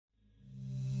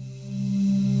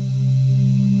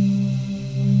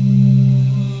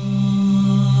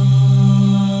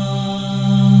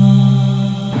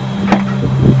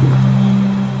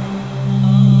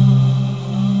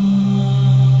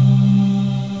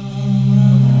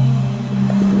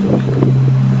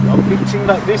acting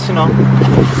like this, you know.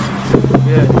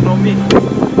 Yeah, you know me.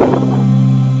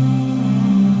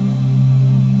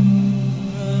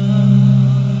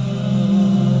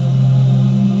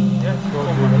 Yeah,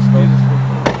 let's go.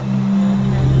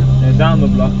 Yeah, down the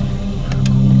block.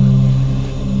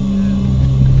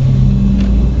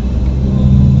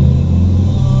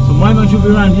 So why don't you be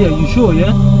around here? You sure,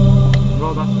 yeah?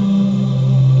 Brother.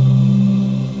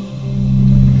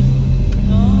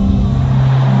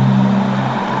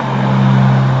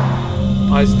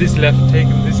 It's this left, take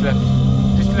him this left.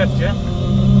 This left, yeah?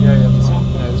 Yeah, this one.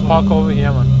 Yeah, let's park over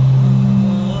here, man.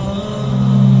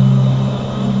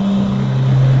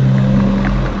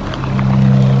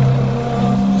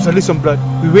 So listen, blood,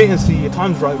 we wait and see. If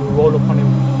time's right, we'll roll up on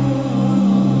him.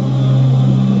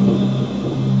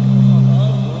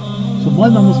 So why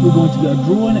must we going to get a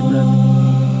draw in it, blood?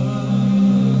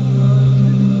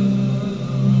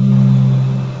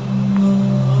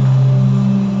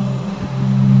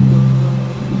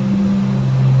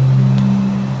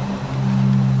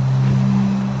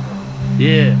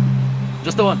 Yeah,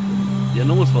 just the one. Yeah,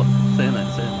 normal spot. Saying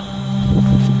that, saying that.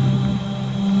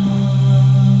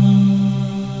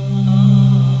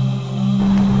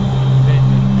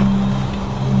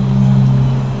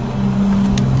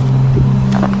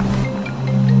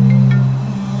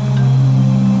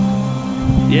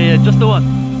 Yeah, just the one.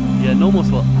 Yeah, normal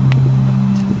spot.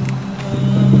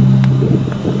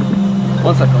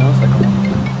 1 second, 1 second.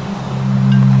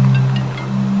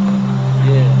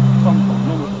 Yeah, come,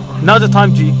 normal. Now's the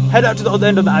time, G. Head out to the other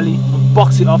end of the alley and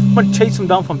box it off. I'm gonna chase him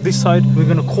down from this side. We're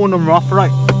gonna corner him off,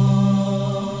 right?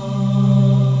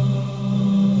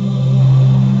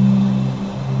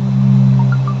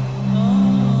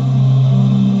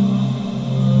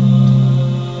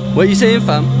 What are you saying,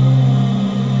 fam?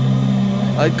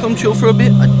 I'd come chill for a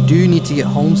bit. I do need to get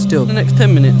home still. The next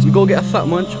 10 minutes, you go get a fat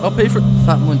munch. I'll pay for it.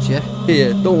 Fat munch, yeah?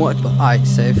 Yeah, don't watch. But alright,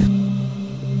 safe.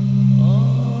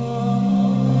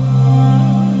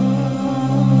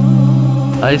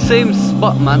 Aye, same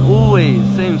spot, man. Always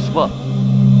same spot.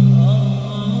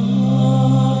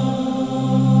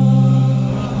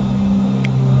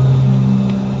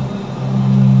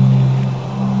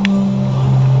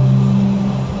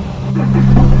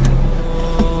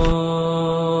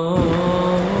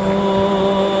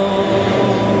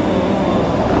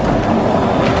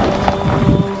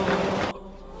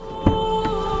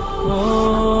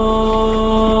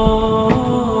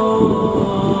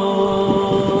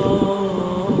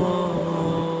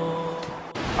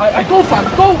 I go, fam,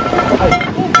 go!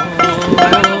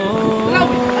 Allow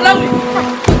me, allow me!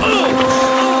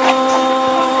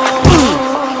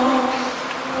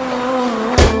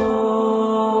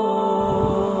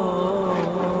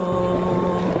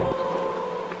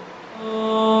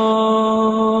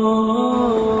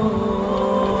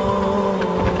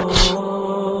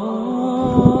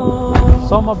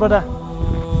 So my brother,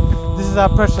 this is how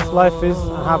precious life is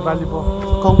and how valuable.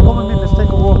 Come with me, let's take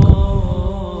a walk.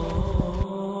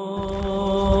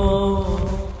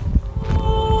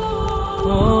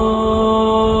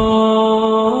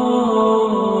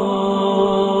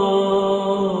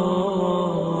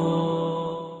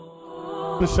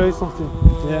 I'm gonna show you something,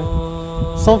 yeah?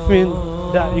 Something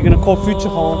that you're gonna call future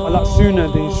home a lot sooner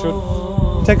than you should.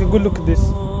 Take a good look at this,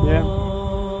 yeah?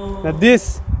 Now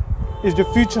this is your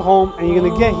future home and you're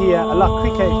gonna get here a lot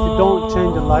quicker if you don't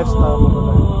change your lifestyle, my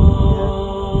brother,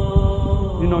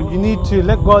 yeah? You know, you need to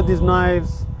let go of these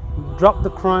knives, drop the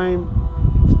crime,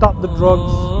 stop the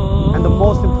drugs, and the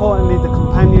most importantly, the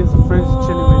companions, the friends you're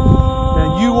chilling with.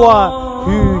 Now you are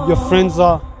who your friends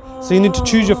are, so you need to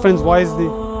choose your friends wisely.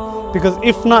 Because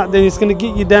if not, then it's going to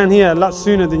get you down here a lot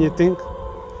sooner than you think.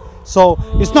 So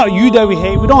it's not you that we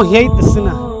hate. We don't hate the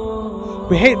sinner.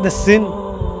 We hate the sin.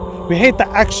 We hate the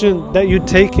action that you're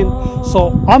taking.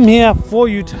 So I'm here for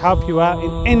you to help you out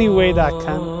in any way that I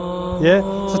can. Yeah.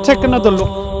 So take another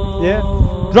look. Yeah.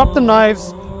 Drop the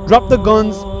knives. Drop the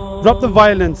guns. Drop the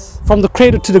violence. From the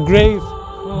cradle to the grave.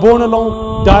 Born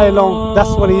alone, die alone.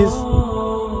 That's what it is.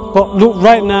 But look,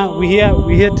 right now we're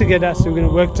here together. So we're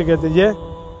gonna work together. Yeah.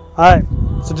 Alright,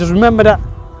 so just remember that,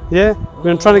 yeah? We're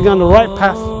going to try to get on the right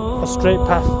path, a straight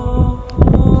path,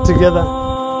 together.